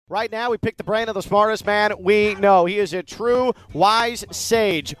Right now, we pick the brain of the smartest man we know. He is a true, wise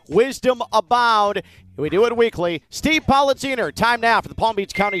sage. Wisdom abound. We do it weekly. Steve Politziner. Time now for the Palm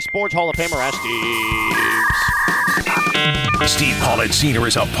Beach County Sports Hall of Famer. Ask Steve Politziner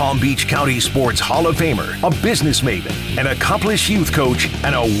is a Palm Beach County Sports Hall of Famer, a business maven, an accomplished youth coach,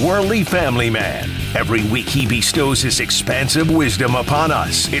 and a worldly family man. Every week he bestows his expansive wisdom upon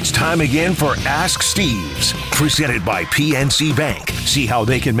us. It's time again for Ask Steve's, presented by PNC Bank. See how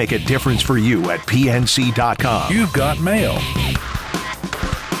they can make a difference for you at PNC.com. You've got mail.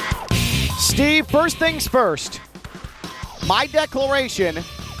 Steve, first things first. My declaration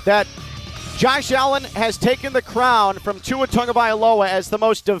that Josh Allen has taken the crown from Tua Tagovailoa as the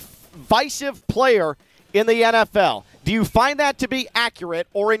most divisive player in the NFL. Do you find that to be accurate,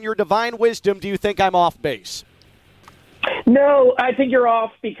 or in your divine wisdom, do you think I'm off base? No, I think you're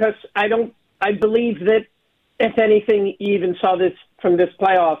off because I believe that, if anything, you even saw this from this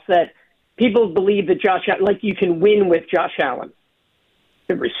playoffs, that people believe that Josh Allen, like you can win with Josh Allen.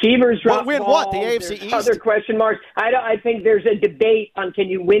 The receivers drop win balls, what? The AFC East? Other question marks. I think there's a debate on can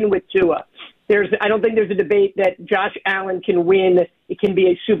you win with Tua. I don't think there's a debate that Josh Allen can win. It can be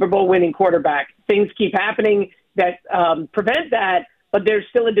a Super Bowl winning quarterback. Things keep happening that prevent that, but there's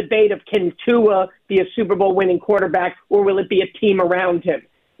still a debate of can Tua be a Super Bowl winning quarterback, or will it be a team around him?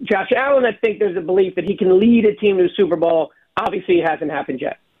 Josh Allen, I think there's a belief that he can lead a team to a Super Bowl. Obviously, it hasn't happened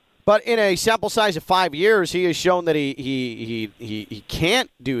yet. But in a sample size of 5 years, he has shown that he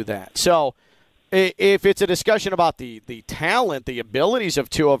can't do that. So if it's a discussion about the talent, the abilities of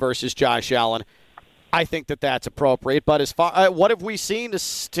Tua versus Josh Allen, I think that that's appropriate. But as far what have we seen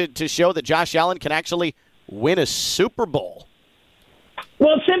to show that Josh Allen can actually win a Super Bowl?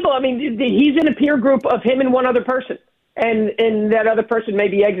 Well, it's simple. I mean, he's in a peer group of him and one other person. And that other person may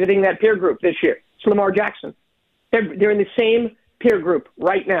be exiting that peer group this year. It's Lamar Jackson. They're in the same peer group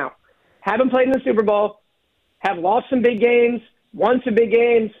right now. Haven't played in the Super Bowl, have lost some big games, won some big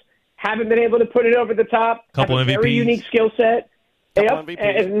games, haven't been able to put it over the top. Couple have a MVPs. very unique skill set. Yep.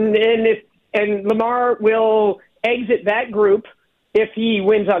 And Lamar will exit that group if he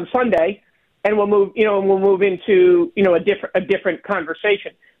wins on Sunday, and we'll move into a different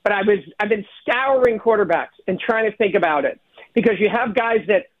conversation. But I've been scouring quarterbacks and trying to think about it, because you have guys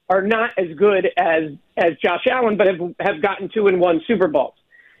that are not as good as Josh Allen, but have gotten 2 and 1 Super Bowls.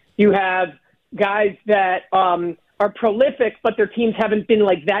 You have guys that are prolific, but their teams haven't been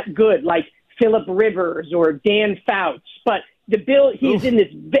like that good, like Phillip Rivers or Dan Fouts. But he's in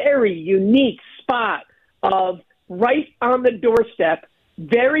this very unique spot of right on the doorstep,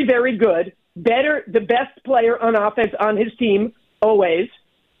 very, very good, the best player on offense on his team always,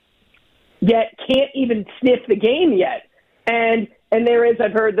 yet can't even sniff the game yet. And there is,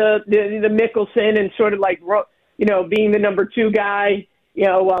 I've heard the Mickelson and sort of like, being the number 2 guy,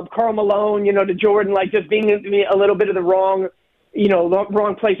 Karl Malone, to Jordan, like just being a little bit of the wrong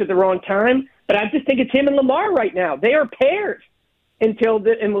place at the wrong time. But I just think it's him and Lamar right now. They are paired and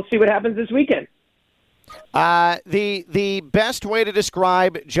we'll see what happens this weekend. The best way to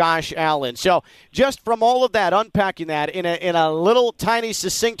describe Josh Allen. So just from all of that, unpacking that in a little tiny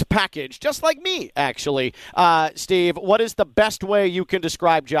succinct package, just like me, actually, Steve, what is the best way you can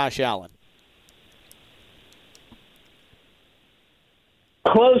describe Josh Allen?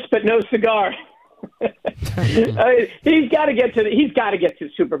 Close, but no cigar. He's got to get to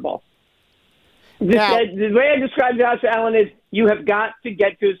the Super Bowl. The way I describe Josh Allen is you have got to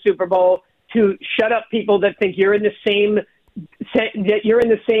get to a Super Bowl to shut up people that think you're in the same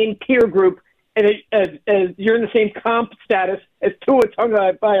peer group and as you're in the same comp status as Tua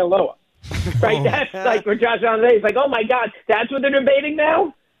Tagovailoa. Right? That's like where Josh Allen is. He's like, oh my God, that's what they're debating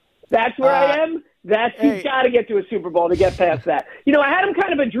now? That's where I am? He's got to get to a Super Bowl to get past that. I had him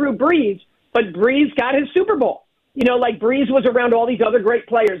kind of a Drew Brees, but Brees got his Super Bowl. Like Brees was around all these other great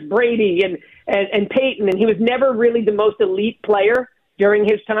players, Brady and Peyton, and he was never really the most elite player during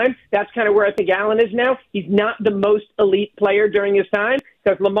his time. That's kind of where I think Allen is now. He's not the most elite player during his time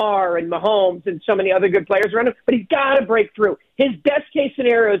because Lamar and Mahomes and so many other good players around him, but he's got to break through. His best-case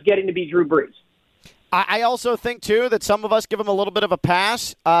scenario is getting to be Drew Brees. I also think, too, that some of us give him a little bit of a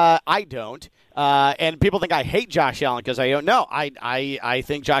pass. I don't. And people think I hate Josh Allen because I don't know. I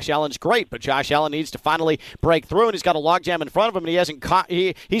think Josh Allen's great, but Josh Allen needs to finally break through, and he's got a logjam in front of him, and he hasn't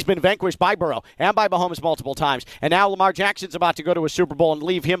he's been vanquished by Burrow and by Mahomes multiple times, and now Lamar Jackson's about to go to a Super Bowl and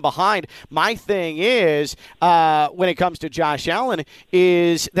leave him behind. My thing is, when it comes to Josh Allen,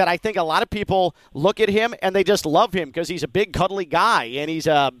 is that I think a lot of people look at him and they just love him because he's a big, cuddly guy, and he's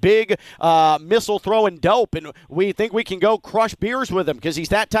a big missile-throwing dope, and we think we can go crush beers with him because he's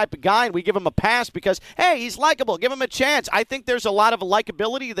that type of guy, and we give him a past because, hey, he's likable. Give him a chance. I think there's a lot of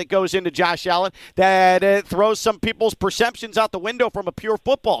likability that goes into Josh Allen that throws some people's perceptions out the window from a pure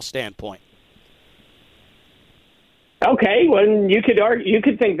football standpoint. Okay, well, you could argue, you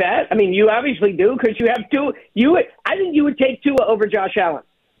could think that. I mean, you obviously do because you have Tua. I think you would take Tua over Josh Allen.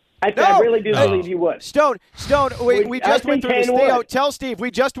 I really do believe you would. Stone, we just went through this. Theo, tell Steve, we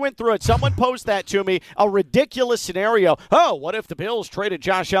just went through it. Someone posed that to me, a ridiculous scenario. Oh, what if the Bills traded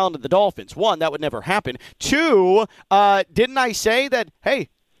Josh Allen to the Dolphins? One, that would never happen. Two, didn't I say that, hey,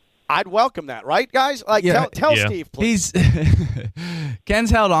 I'd welcome that, right, guys? Tell Steve, please.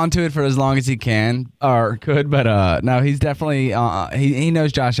 Ken's held on to it for as long as he can or could, but no, he's definitely he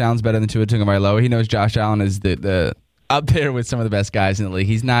knows Josh Allen's better than Tua Tagovailoa. He knows Josh Allen is the up there with some of the best guys in the league.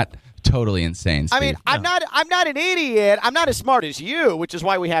 He's not totally insane, Steve. I mean, I'm not an idiot. I'm not as smart as you, which is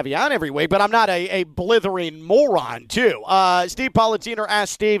why we have you on every week, but I'm not a blithering moron, too. Steve Politziner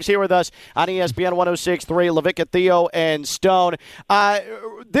Ask Steve's here with us on ESPN 106.3, Levick, Theo, and Stone.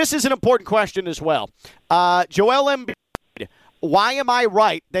 This is an important question as well. Joel Embiid, why am I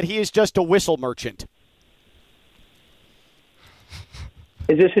right that he is just a whistle merchant?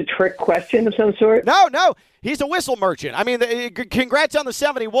 Is this a trick question of some sort? No. He's a whistle merchant. I mean, congrats on the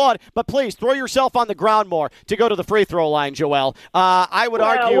 71, but please throw yourself on the ground more to go to the free throw line, Joel. I would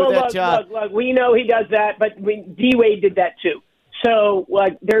argue that... Look, we know he does that, but D-Wade did that too. So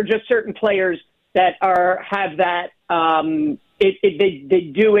there are just certain players that have that.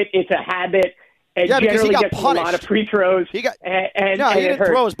 They do it. It's a habit. And because he got punished. A lot of free throws. He didn't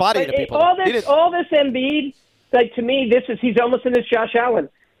throw his body to people. All this Embiid, to me, he's almost in this Josh Allen.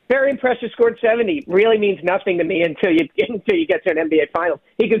 Very impressive, scored 70. Really means nothing to me until you get to an NBA Finals.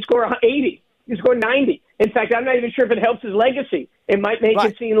 He can score 80. He can score 90. In fact, I'm not even sure if it helps his legacy. It might make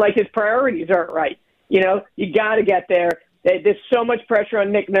it seem like his priorities aren't right. You got to get there. There's so much pressure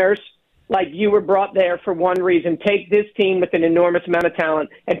on Nick Nurse. Like, you were brought there for one reason. Take this team with an enormous amount of talent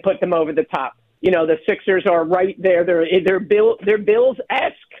and put them over the top. The Sixers are right there. They're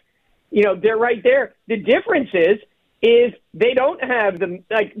Bills-esque. They're right there. The difference is they don't have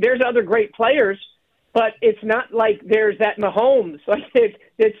there's other great players, but it's not like there's that Mahomes. Like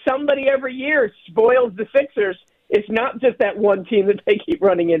it's somebody every year spoils the Sixers. It's not just that one team that they keep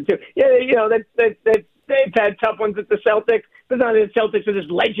running into. They've had tough ones at the Celtics, but not the Celtics are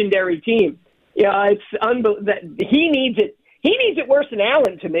this legendary team. It's unbelievable. He needs it. He needs it worse than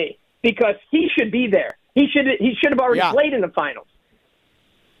Allen to me because he should be there. He should have already played in the finals.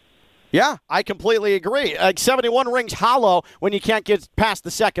 Yeah, I completely agree. 71 rings hollow when you can't get past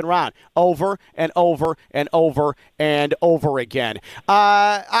the second round over and over and over and over again.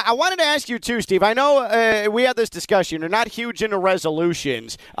 I wanted to ask you, too, Steve. I know we had this discussion. You're not huge into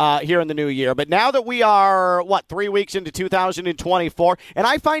resolutions here in the new year, but now that we are, 3 weeks into 2024, and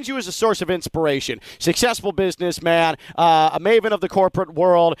I find you as a source of inspiration. Successful businessman, a maven of the corporate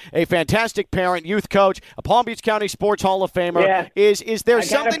world, a fantastic parent, youth coach, a Palm Beach County Sports Hall of Famer. Yeah. Is there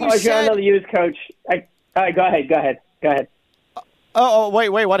something you said? Another youth coach. Go ahead. Oh, wait.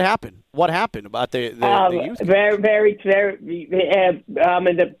 What happened? What happened about the youth coach? Very. In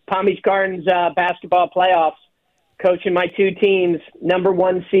the Palm Beach Gardens basketball playoffs, coaching my two teams, number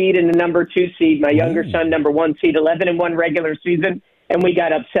 1 seed and the number 2 seed. My younger son, number 1 seed, 11-1 regular season, and we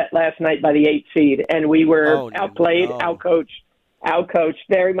got upset last night by the 8 seed, and we were outplayed, outcoached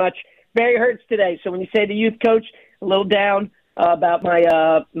very much. Very hurts today. So when you say the youth coach, a little down about my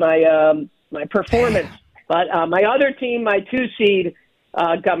performance, but my other team, my 2 seed,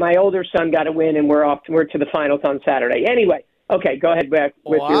 my older son got a win, and we're to the finals on Saturday. Anyway, okay, go ahead back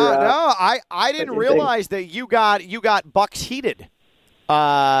with your. No, I didn't realize that you got Bucks heated.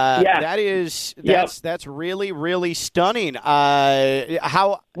 That's really, really stunning.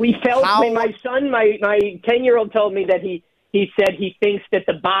 How we felt when my son, my 10-year-old told me that he said he thinks that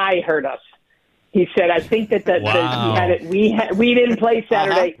the bye hurt us. He said, I think that we didn't play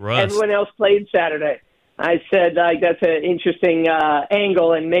Saturday. Everyone else played Saturday. I said, that's an interesting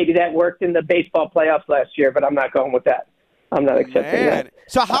angle, and maybe that worked in the baseball playoffs last year, but I'm not going with that. I'm not accepting that.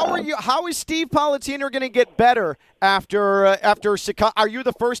 So how is Steve Politziner going to get better after are you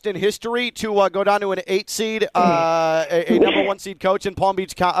the first in history to go down to an 8 seed, a number 1 seed coach in Palm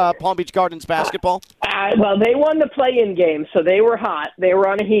Beach Gardens basketball? Well, they won the play-in game, so they were hot. They were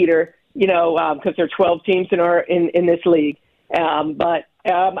on a heater. Because there are 12 teams in this league. But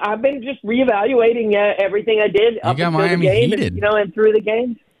I've been just reevaluating everything I did up until Miami the game, heated. and through the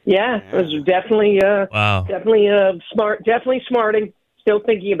game. Yeah, it was definitely smart. Definitely smarting. Still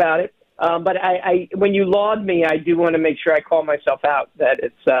thinking about it. But I when you laud me, I do want to make sure I call myself out that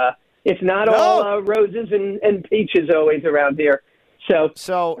it's not all roses and peaches always around here. So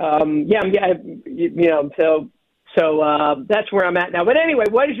that's where I'm at now. But anyway,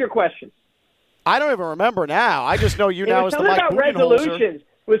 what is your question? I don't even remember now. I just know you now as the Mike Budenholzer. Resolutions.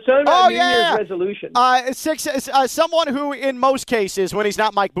 We're talking about New Year's resolutions. Someone who, in most cases, when he's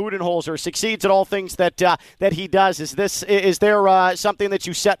not Mike Budenholzer, succeeds at all things that he does. Is there something that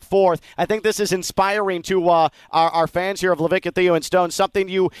you set forth? I think this is inspiring to our fans here of Levicka, Theo, and Stone. Something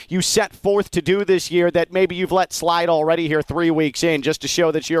you set forth to do this year that maybe you've let slide already here 3 weeks in, just to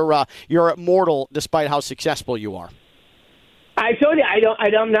show that you're immortal despite how successful you are. I told you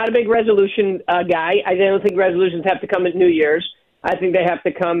I'm not a big resolution guy. I don't think resolutions have to come at New Year's. I think they have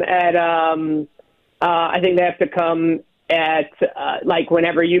to come at. Like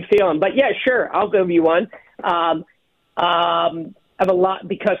whenever you feel them. But yeah, sure, I'll give you one. I have a lot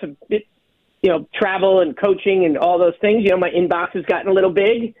because of travel and coaching and all those things. My inbox has gotten a little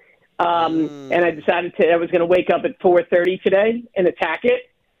big, and I decided I was going to wake up at 4:30 today and attack it.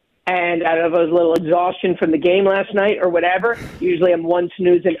 And I don't know if it was a little exhaustion from the game last night or whatever. Usually I'm one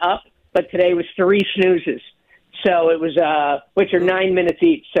snooze and up, but today was 3 snoozes. So it was, which are 9 minutes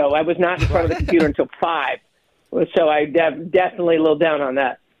each. So I was not in front of the computer until 5. So I definitely a little down on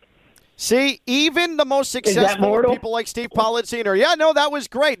that. See, even the most successful people like Steve Politziner. Yeah, no, that was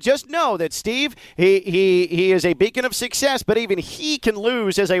great. Just know that Steve, he is a beacon of success, but even he can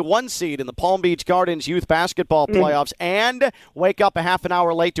lose as a 1 seed in the Palm Beach Gardens youth basketball playoffs and wake up a half an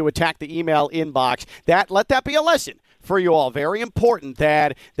hour late to attack the email inbox. Let that be a lesson for you all. Very important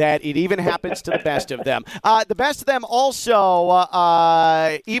that it even happens to the best of them. The best of them also,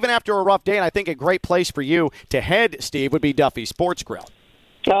 even after a rough day, and I think a great place for you to head, Steve, would be Duffy's Sports Grill.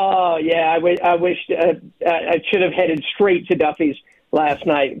 Oh, yeah, I wish I should have headed straight to Duffy's last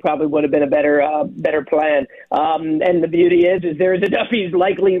night. Probably would have been a better plan. And the beauty is there is a Duffy's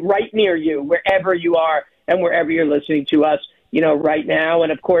likely right near you, wherever you are and wherever you're listening to us, right now.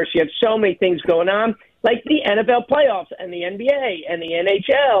 And, of course, you have so many things going on, like the NFL playoffs and the NBA and the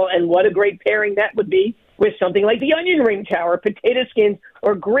NHL, and what a great pairing that would be with something like the onion ring tower, potato skins,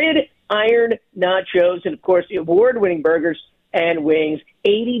 or gridiron nachos, and, of course, the award-winning burgers and wings,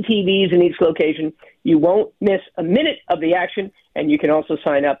 80 TVs in each location. You won't miss a minute of the action, and you can also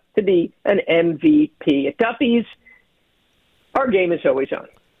sign up to be an MVP. At Duffy's, our game is always on.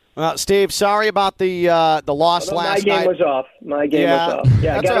 Well, Steve, sorry about the loss last night. My game was off.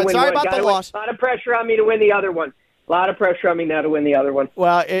 Yeah, that's right. Sorry about the loss. A lot of pressure on me to win the other one. A lot of pressure on me now to win the other one.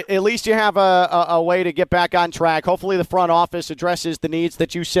 Well, at least you have a way to get back on track. Hopefully the front office addresses the needs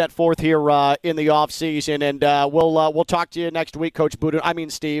that you set forth here in the offseason, and we'll talk to you next week, Coach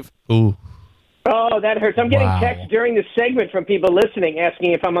Steve. Ooh. Oh, that hurts. I'm getting texts during the segment from people listening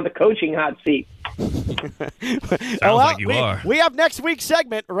asking if I'm on the coaching hot seat. Sounds like you are. We have next week's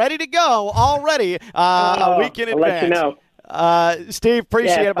segment ready to go already a week in advance. I'll let you know. Steve,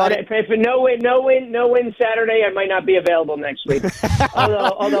 appreciate it, buddy. If no win Saturday, I might not be available next week.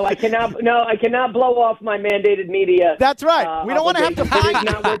 although I cannot blow off my mandated media. That's right. We don't want to have to fine. It is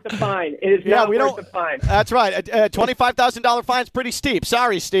not worth the fine. It is not worth the fine. That's right. A $25,000 fine is pretty steep.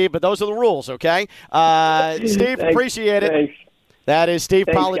 Sorry, Steve, but those are the rules. Okay. Steve, appreciate it. Thanks. That is Steve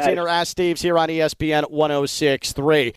Politziner. Ask Steve's here on ESPN 106.3.